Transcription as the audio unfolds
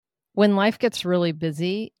When life gets really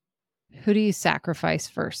busy, who do you sacrifice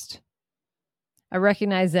first? I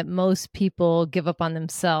recognize that most people give up on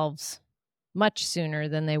themselves much sooner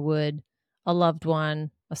than they would a loved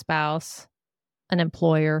one, a spouse, an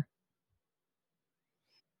employer.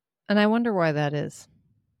 And I wonder why that is.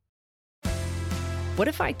 What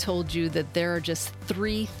if I told you that there are just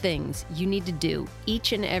 3 things you need to do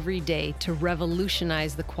each and every day to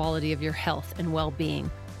revolutionize the quality of your health and well-being?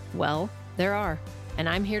 Well, there are. And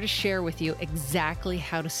I'm here to share with you exactly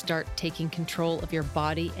how to start taking control of your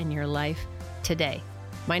body and your life today.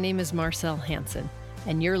 My name is Marcell Hansen,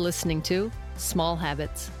 and you're listening to Small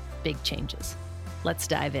Habits, Big Changes. Let's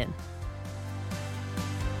dive in.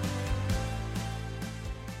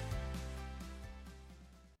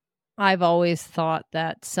 I've always thought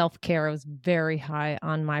that self-care was very high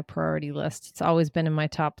on my priority list. It's always been in my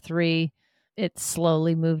top 3. It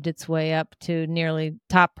slowly moved its way up to nearly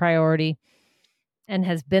top priority and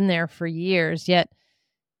has been there for years. Yet,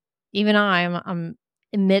 even I'm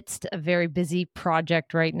amidst a very busy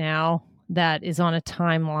project right now that is on a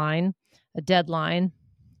timeline, a deadline.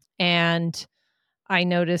 And I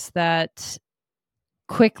noticed that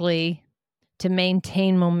quickly, to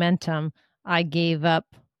maintain momentum, I gave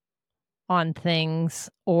up on things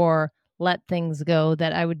or let things go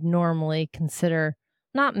that I would normally consider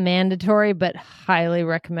not mandatory, but highly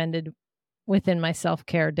recommended within my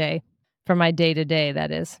self-care day, for my day-to-day,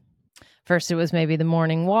 that is. First, it was maybe the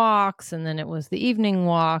morning walks, and then it was the evening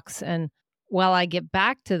walks. And while I get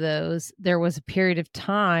back to those, there was a period of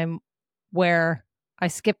time where I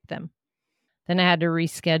skipped them. Then I had to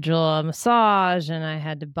reschedule a massage, and I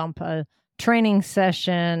had to bump a training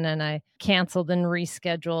session, and I canceled and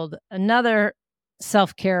rescheduled another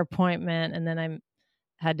self-care appointment. And then I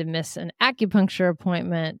had to miss an acupuncture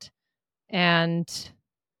appointment. And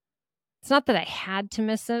it's not that I had to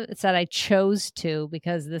miss it, it's that I chose to,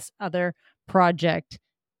 because this other project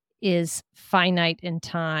is finite in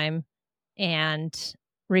time and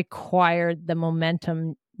required the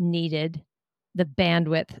momentum needed, the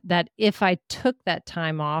bandwidth, that if I took that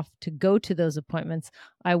time off to go to those appointments,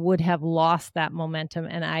 I would have lost that momentum.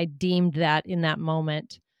 And I deemed that in that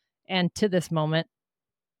moment, and to this moment,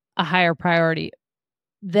 a higher priority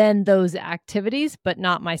than those activities, but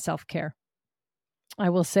not my self-care.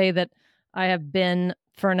 I will say that I have been,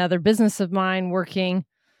 for another business of mine, working,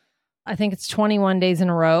 I think it's 21 days in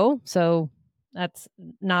a row. So that's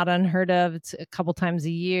not unheard of. It's a couple times a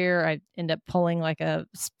year. I end up pulling like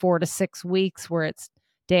 4 to 6 weeks where it's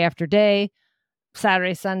day after day,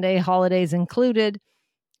 Saturday, Sunday, holidays included,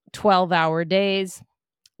 12-hour days.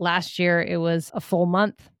 Last year, it was a full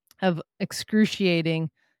month of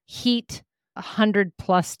excruciating heat, 100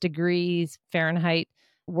 plus degrees Fahrenheit,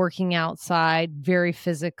 working outside, very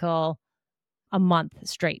physical, a month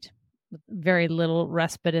straight, with very little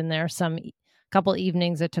respite in there. Couple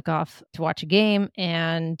evenings I took off to watch a game,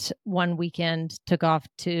 and one weekend took off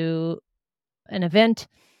to an event.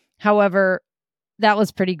 However, that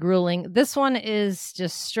was pretty grueling. This one is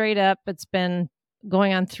just straight up. It's been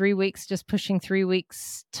going on 3 weeks, just pushing 3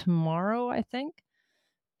 weeks tomorrow, I think.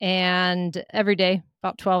 And every day,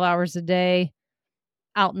 about 12 hours a day,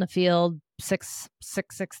 out in the field,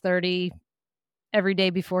 6:30, every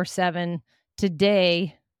day before 7.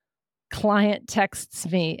 Today, client texts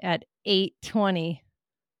me at 8:20,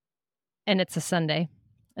 and it's a Sunday,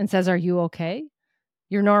 and says, "Are you okay?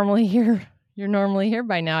 You're normally here. You're normally here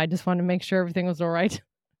by now. I just wanted to make sure everything was all right."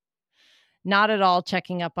 Not at all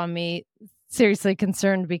checking up on me. Seriously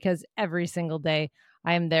concerned, because every single day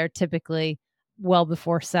I am there typically well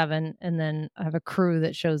before 7, and then I have a crew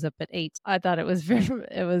that shows up at 8. I thought it was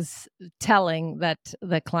it was telling that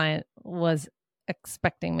the client was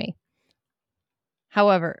expecting me.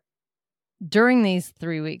 However, during these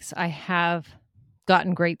 3 weeks, I have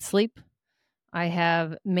gotten great sleep. I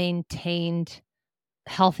have maintained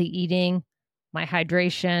healthy eating, my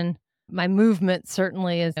hydration, my movement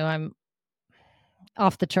certainly is, I'm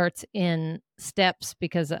off the charts in steps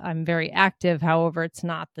because I'm very active. However, it's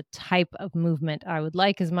not the type of movement I would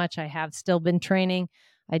like as much. I have still been training.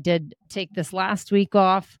 I did take this last week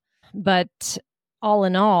off, but all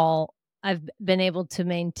in all, I've been able to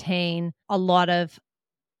maintain a lot of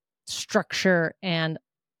structure, and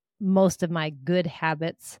most of my good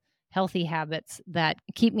habits, healthy habits that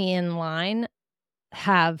keep me in line,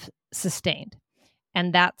 have sustained.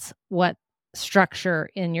 And that's what structure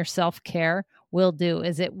in your self-care will do,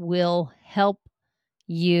 is it will help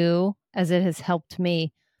you, as it has helped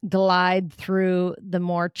me, glide through the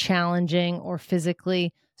more challenging or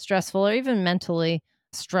physically stressful or even mentally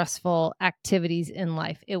stressful activities in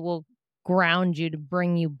life. It will ground you, to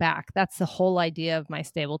bring you back. That's the whole idea of my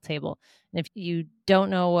stable table. And if you don't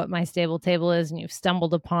know what my stable table is and you've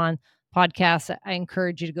stumbled upon podcasts, I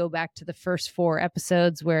encourage you to go back to the first 4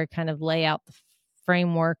 episodes where I kind of lay out the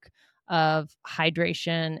framework of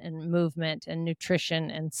hydration and movement and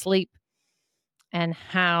nutrition and sleep, and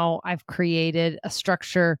how I've created a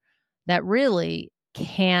structure that really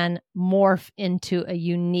can morph into a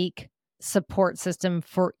unique support system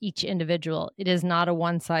for each individual. It is not a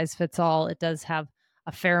one size fits all. It does have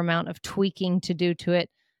a fair amount of tweaking to do to it.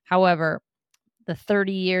 However, the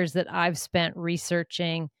 30 years that I've spent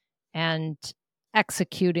researching and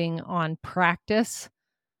executing on practice,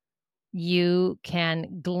 you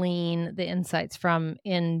can glean the insights from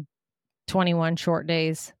in 21 short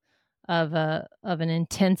days of an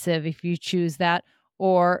intensive, if you choose that,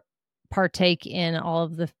 or partake in all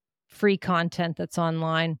of the free content that's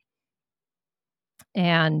online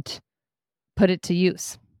and put it to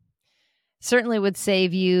use. Certainly would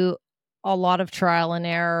save you a lot of trial and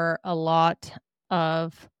error, a lot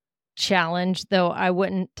of challenge, though I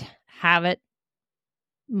wouldn't have it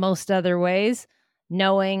most other ways,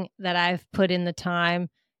 knowing that I've put in the time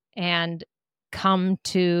and come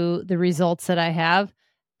to the results that I have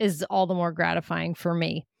is all the more gratifying for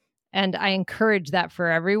me. And I encourage that for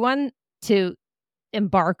everyone to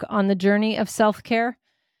embark on the journey of self-care.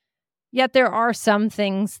 Yet there are some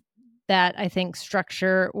things that I think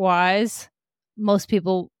structure wise, most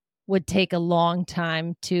people would take a long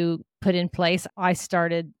time to put in place. I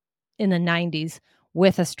started in the 90s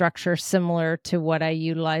with a structure similar to what I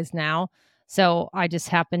utilize now. So I just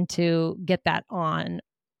happened to get that on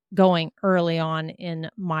going early on in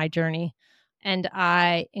my journey. And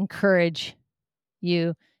I encourage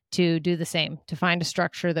you to do the same, to find a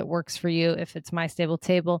structure that works for you. If it's my stable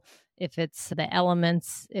table, if it's the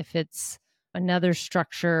elements, if it's another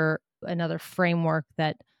structure, another framework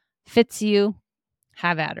that fits you,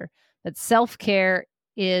 have at her. But self-care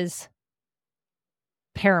is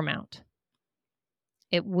paramount.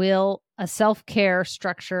 A self-care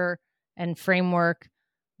structure and framework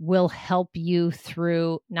will help you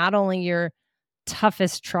through not only your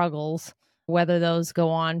toughest struggles, whether those go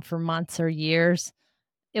on for months or years,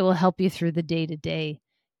 it will help you through the day-to-day,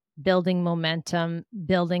 building momentum,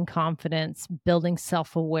 building confidence, building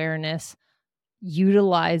self-awareness,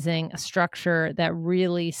 utilizing a structure that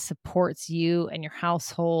really supports you and your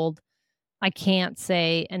household. I can't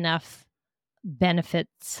say enough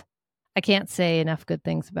benefits. I can't say enough good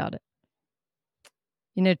things about it.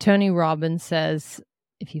 You know, Tony Robbins says,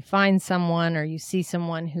 if you find someone or you see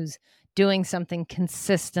someone who's doing something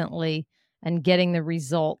consistently and getting the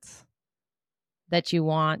results that you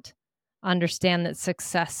want, understand that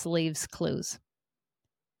success leaves clues.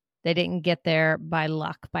 They didn't get there by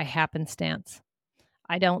luck, by happenstance.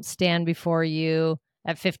 I don't stand before you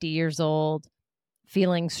at 50 years old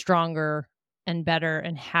feeling stronger and better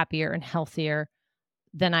and happier and healthier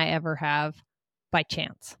than I ever have by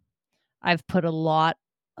chance. I've put a lot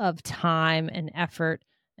of time and effort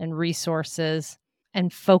and resources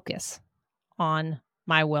and focus on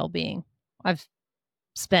my well-being. I've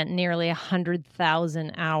spent nearly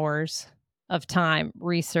 100,000 hours of time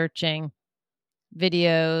researching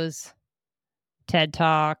videos, TED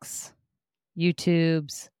Talks,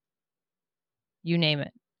 YouTubes, you name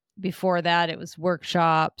it. Before that, it was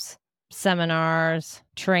workshops, seminars,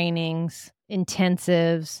 trainings,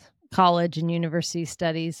 intensives, college and university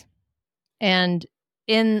studies. And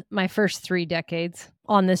in my first 3 decades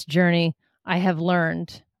on this journey, I have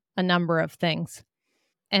learned a number of things.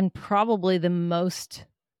 And probably the most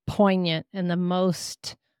poignant and the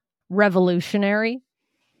most revolutionary,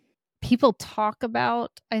 people talk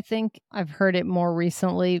about, I think I've heard it more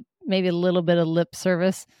recently, maybe a little bit of lip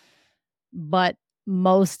service, but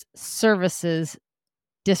most services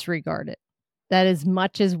disregard it. That as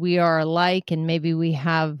much as we are alike and maybe we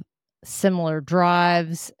have similar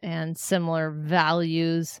drives and similar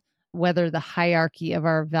values, whether the hierarchy of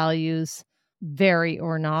our values vary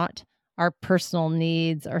or not, our personal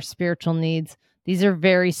needs, our spiritual needs, these are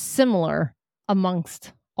very similar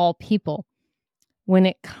amongst all people. When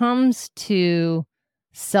it comes to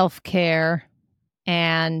self-care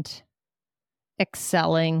and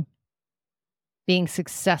excelling, being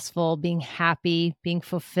successful, being happy, being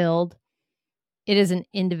fulfilled, it is an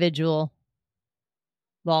individual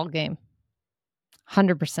ball game.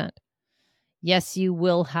 100%. Yes, you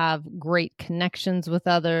will have great connections with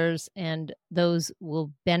others, and those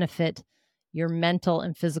will benefit your mental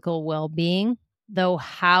and physical well-being. Though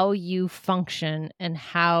how you function and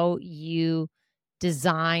how you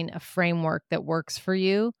design a framework that works for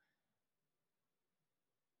you,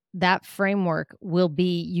 that framework will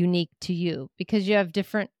be unique to you because you have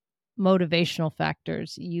different motivational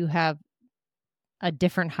factors. You have a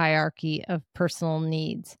different hierarchy of personal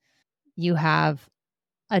needs. You have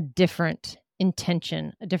a different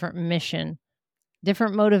intention, a different mission.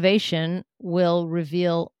 Different motivation will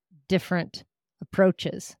reveal different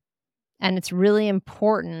approaches. And it's really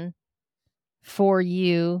important for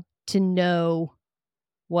you to know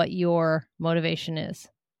what your motivation is.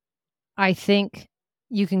 I think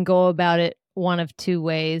you can go about it one of two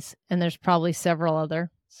ways, and there's probably several others.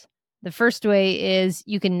 The first way is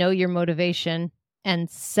you can know your motivation and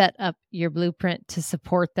set up your blueprint to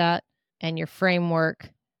support that and your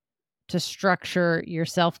framework to structure your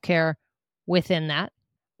self-care within that.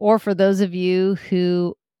 Or for those of you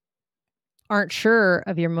who aren't sure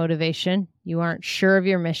of your motivation, you aren't sure of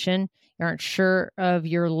your mission, you aren't sure of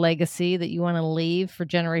your legacy that you want to leave for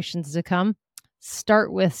generations to come,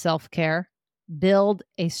 start with self-care, build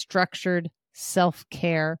a structured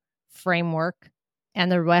self-care framework,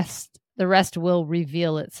 and the rest will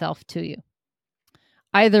reveal itself to you.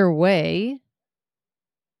 Either way,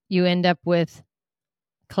 you end up with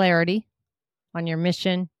clarity on your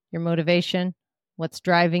mission, your motivation, what's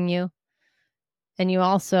driving you, and you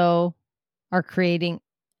also are creating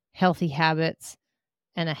healthy habits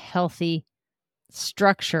and a healthy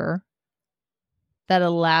structure that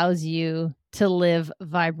allows you to live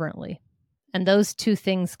vibrantly. And those two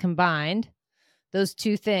things combined, those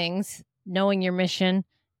two things, knowing your mission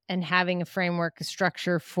and having a framework, a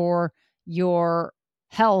structure for your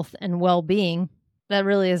health and well-being, that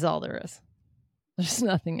really is all there is. There's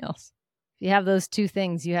nothing else. If you have those two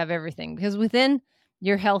things, you have everything. Because within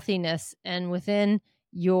your healthiness and within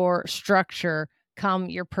your structure come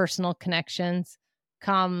your personal connections,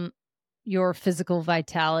 come your physical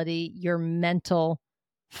vitality, your mental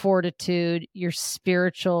fortitude, your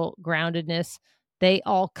spiritual groundedness. They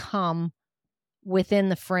all come within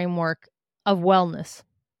the framework of wellness.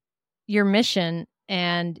 Your mission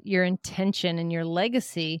and your intention and your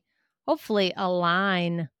legacy hopefully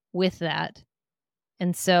align with that.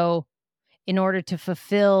 And so in order to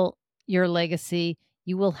fulfill your legacy,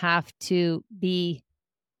 you will have to be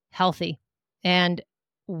healthy. And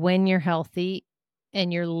when you're healthy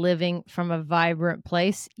and you're living from a vibrant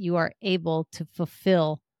place, you are able to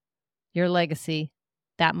fulfill your legacy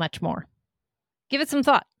that much more. Give it some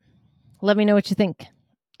thought. Let me know what you think.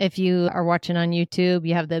 If you are watching on YouTube,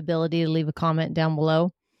 you have the ability to leave a comment down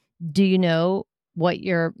below. Do you know what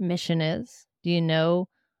your mission is? Do you know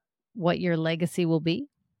what your legacy will be?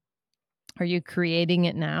 Are you creating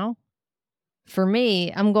it now? For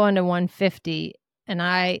me, I'm going to 150 and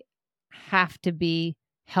I have to be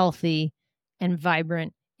healthy and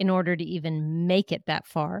vibrant in order to even make it that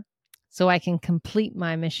far so I can complete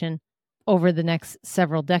my mission over the next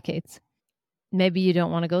several decades. Maybe you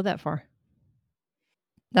don't want to go that far.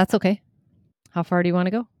 That's okay. How far do you want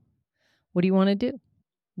to go? What do you want to do?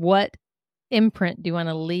 What imprint do you want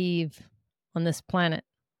to leave on this planet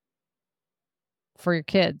for your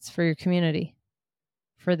kids, for your community,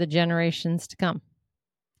 for the generations to come?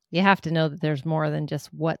 You have to know that there's more than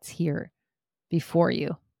just what's here before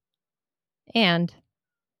you. And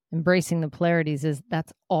embracing the polarities is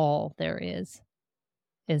that's all there is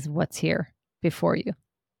what's here before you.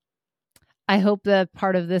 I hope that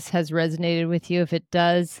part of this has resonated with you. If it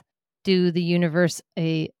does, do the universe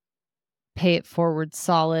a pay it forward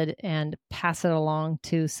solid and pass it along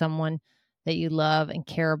to someone that you love and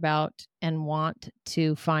care about and want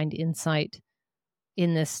to find insight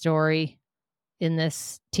in this story, in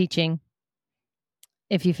this teaching,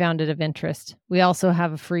 if you found it of interest. We also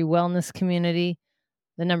have a free wellness community.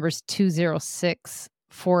 The number is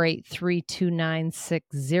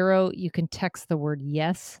 206-483-2960. You can text the word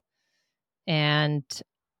yes, and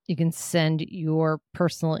you can send your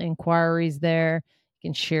personal inquiries there. You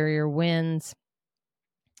can share your wins.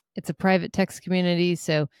 It's a private text community,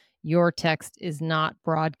 so your text is not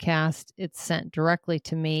broadcast. It's sent directly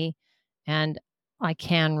to me, and I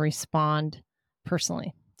can respond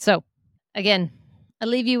personally. So, again, I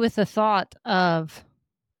leave you with the thought of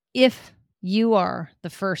if you are the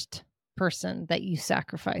first person that you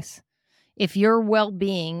sacrifice, if your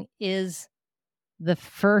well-being is the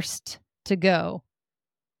first to go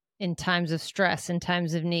in times of stress, in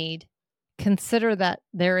times of need, consider that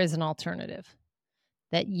there is an alternative,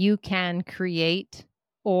 that you can create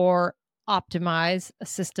or optimize a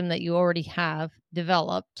system that you already have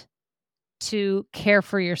developed to care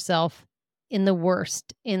for yourself in the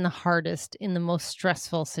worst, in the hardest, in the most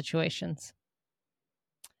stressful situations.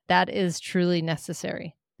 That is truly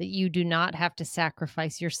necessary, that you do not have to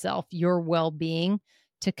sacrifice yourself, your well-being,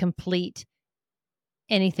 to complete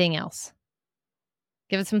anything else.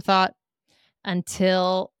 Give it some thought.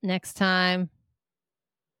 Until next time,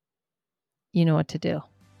 You know what to do.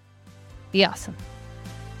 Be awesome.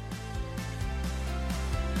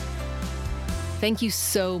 Thank you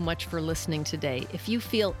so much for listening today. If you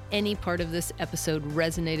feel any part of this episode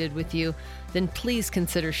resonated with you, then please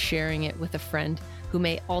consider sharing it with a friend who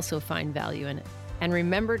may also find value in it. And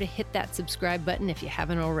remember to hit that subscribe button if you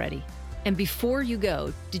haven't already. And before you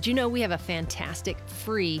go, did you know we have a fantastic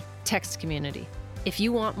free text community? If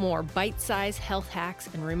you want more bite-sized health hacks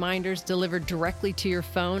and reminders delivered directly to your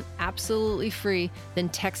phone, absolutely free, then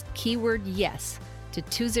text keyword YES to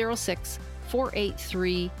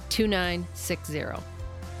 206-483-2960.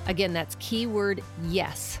 Again, that's keyword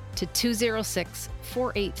YES to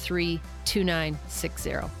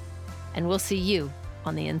 206-483-2960. And we'll see you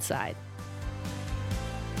on the inside.